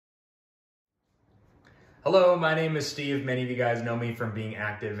Hello, my name is Steve. Many of you guys know me from being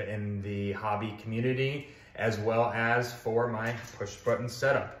active in the hobby community as well as for my push button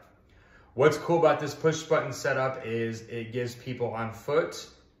setup. What's cool about this push button setup is it gives people on foot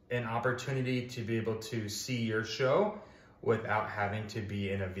an opportunity to be able to see your show without having to be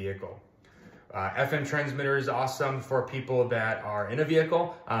in a vehicle. FM transmitter is awesome for people that are in a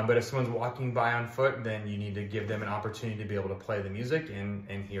vehicle, but if someone's walking by on foot, then you need to give them an opportunity to be able to play the music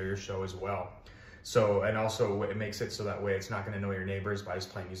and hear your show as well. So, and also it makes it so that way it's not going to annoy your neighbors by just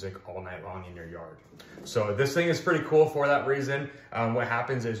playing music all night long in your yard. So this thing is pretty cool for that reason. What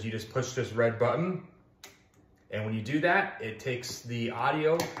happens is you just push this red button, and when you do that, it takes the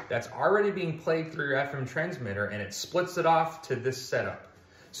audio that's already being played through your FM transmitter and it splits it off to this setup.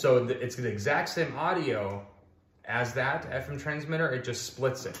 So it's the exact same audio as that FM transmitter, it just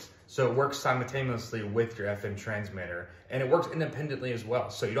splits it. So it works simultaneously with your FM transmitter, and it works independently as well.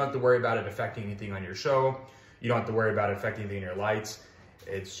 So you don't have to worry about it affecting anything on your show. You don't have to worry about it affecting anything in your lights.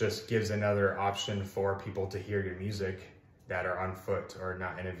 It just gives another option for people to hear your music that are on foot or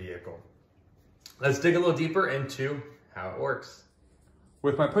not in a vehicle. Let's dig a little deeper into how it works.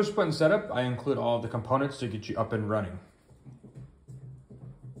 With my push button setup, I include all of the components to get you up and running.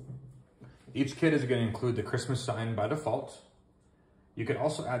 Each kit is going to include the Christmas sign by default. You can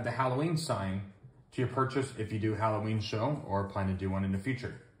also add the Halloween sign to your purchase if you do a Halloween show or plan to do one in the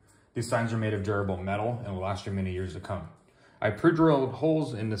future. These signs are made of durable metal and will last you many years to come. I pre-drilled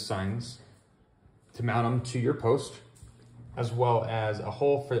holes in the signs to mount them to your post, as well as a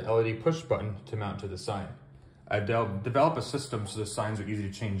hole for the LED push button to mount to the sign. I developed a system so the signs are easy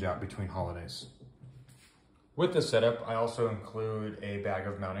to change out between holidays. With this setup, I also include a bag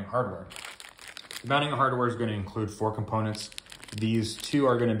of mounting hardware. The mounting hardware is going to include 4 components. These 2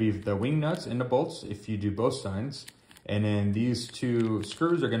 are going to be the wing nuts and the bolts if you do both signs. And then these 2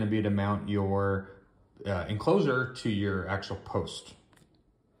 screws are going to be to mount your enclosure to your actual post.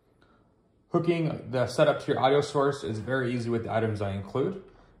 Hooking the setup to your audio source is very easy with the items I include.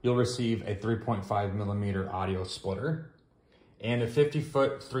 You'll receive a 3.5mm audio splitter and a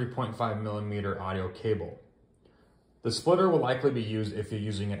 50-foot 3.5mm audio cable. The splitter will likely be used if you're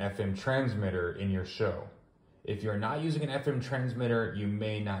using an FM transmitter in your show. If you're not using an FM transmitter, you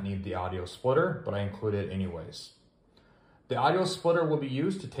may not need the audio splitter, but I include it anyways. The audio splitter will be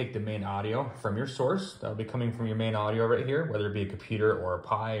used to take the main audio from your source. That'll be coming from your main audio right here, whether it be a computer or a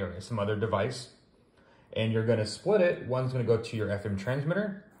Pi or some other device. And you're gonna split it. One's gonna go to your FM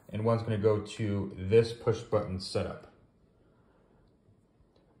transmitter and one's gonna go to this push button setup.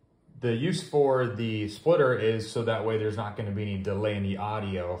 The use for the splitter is so that way there's not going to be any delay in the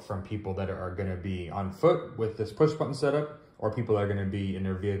audio from people that are going to be on foot with this push button setup or people that are going to be in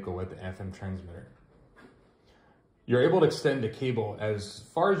their vehicle with the FM transmitter. You're able to extend the cable as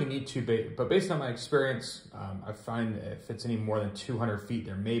far as you need to, but based on my experience, I find if it's any more than 200 feet,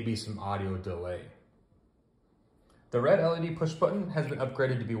 there may be some audio delay. The red LED push button has been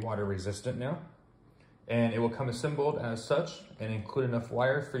upgraded to be water resistant now, and it will come assembled as such and include enough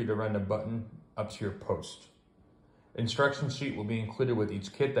wire for you to run the button up to your post. Instruction sheet will be included with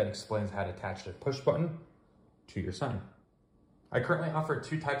each kit that explains how to attach the push button to your sign. I currently offer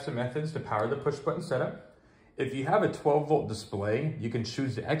 2 types of methods to power the push button setup. If you have a 12-volt display, you can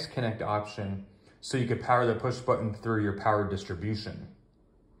choose the X-Connect option so you could power the push button through your power distribution.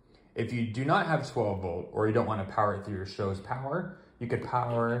 If you do not have 12-volt or you don't want to power it through your show's power, you could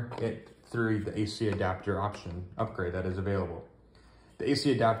power it through the AC adapter option upgrade that is available. The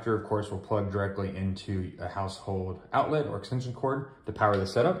AC adapter, of course, will plug directly into a household outlet or extension cord to power the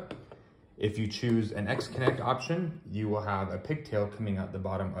setup. If you choose an X-Connect option, you will have a pigtail coming out the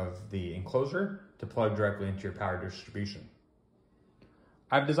bottom of the enclosure to plug directly into your power distribution.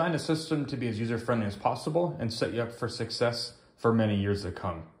 I've designed a system to be as user-friendly as possible and set you up for success for many years to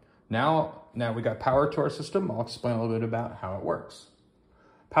come. Now we got power to our system, I'll explain a little bit about how it works.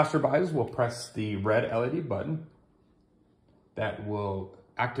 Passerbys will press the red LED button that will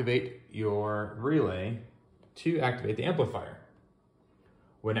activate your relay to activate the amplifier.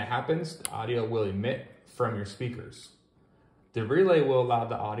 When it happens, the audio will emit from your speakers. The relay will allow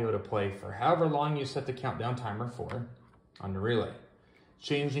the audio to play for however long you set the countdown timer for on the relay.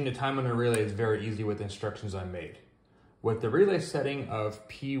 Changing the time on the relay is very easy with the instructions I made. With the relay setting of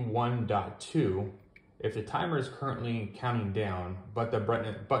P1.2, if the timer is currently counting down, but the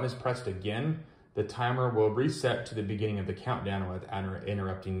button is pressed again, the timer will reset to the beginning of the countdown without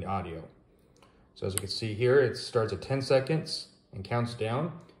interrupting the audio. So as you can see here, it starts at 10 seconds and counts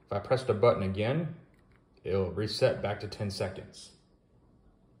down. If I press the button again, it'll reset back to 10 seconds.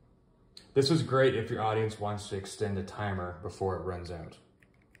 This is great if your audience wants to extend the timer before it runs out.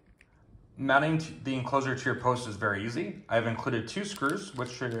 Mounting the enclosure to your post is very easy. I've included 2 screws,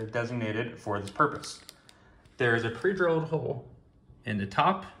 which are designated for this purpose. There is a pre-drilled hole in the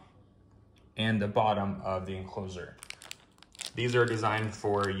top and the bottom of the enclosure. These are designed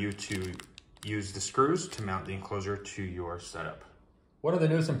for you to use the screws to mount the enclosure to your setup. One of the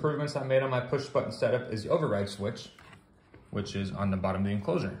newest improvements I made on my push button setup is the override switch, which is on the bottom of the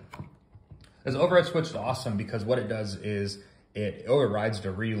enclosure. This override switch is awesome because what it does is it overrides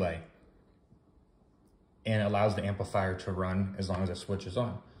the relay and allows the amplifier to run as long as the switch is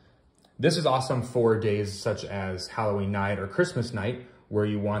on. This is awesome for days such as Halloween night or Christmas night, where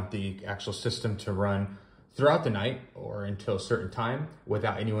you want the actual system to run throughout the night or until a certain time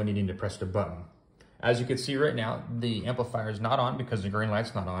without anyone needing to press the button. As you can see right now, the amplifier is not on because the green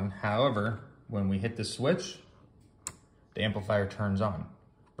light's not on. However, when we hit the switch, the amplifier turns on,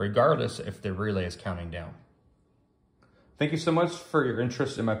 regardless if the relay is counting down. Thank you so much for your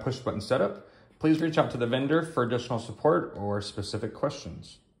interest in my push button setup. Please reach out to the vendor for additional support or specific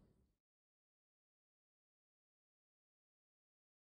questions.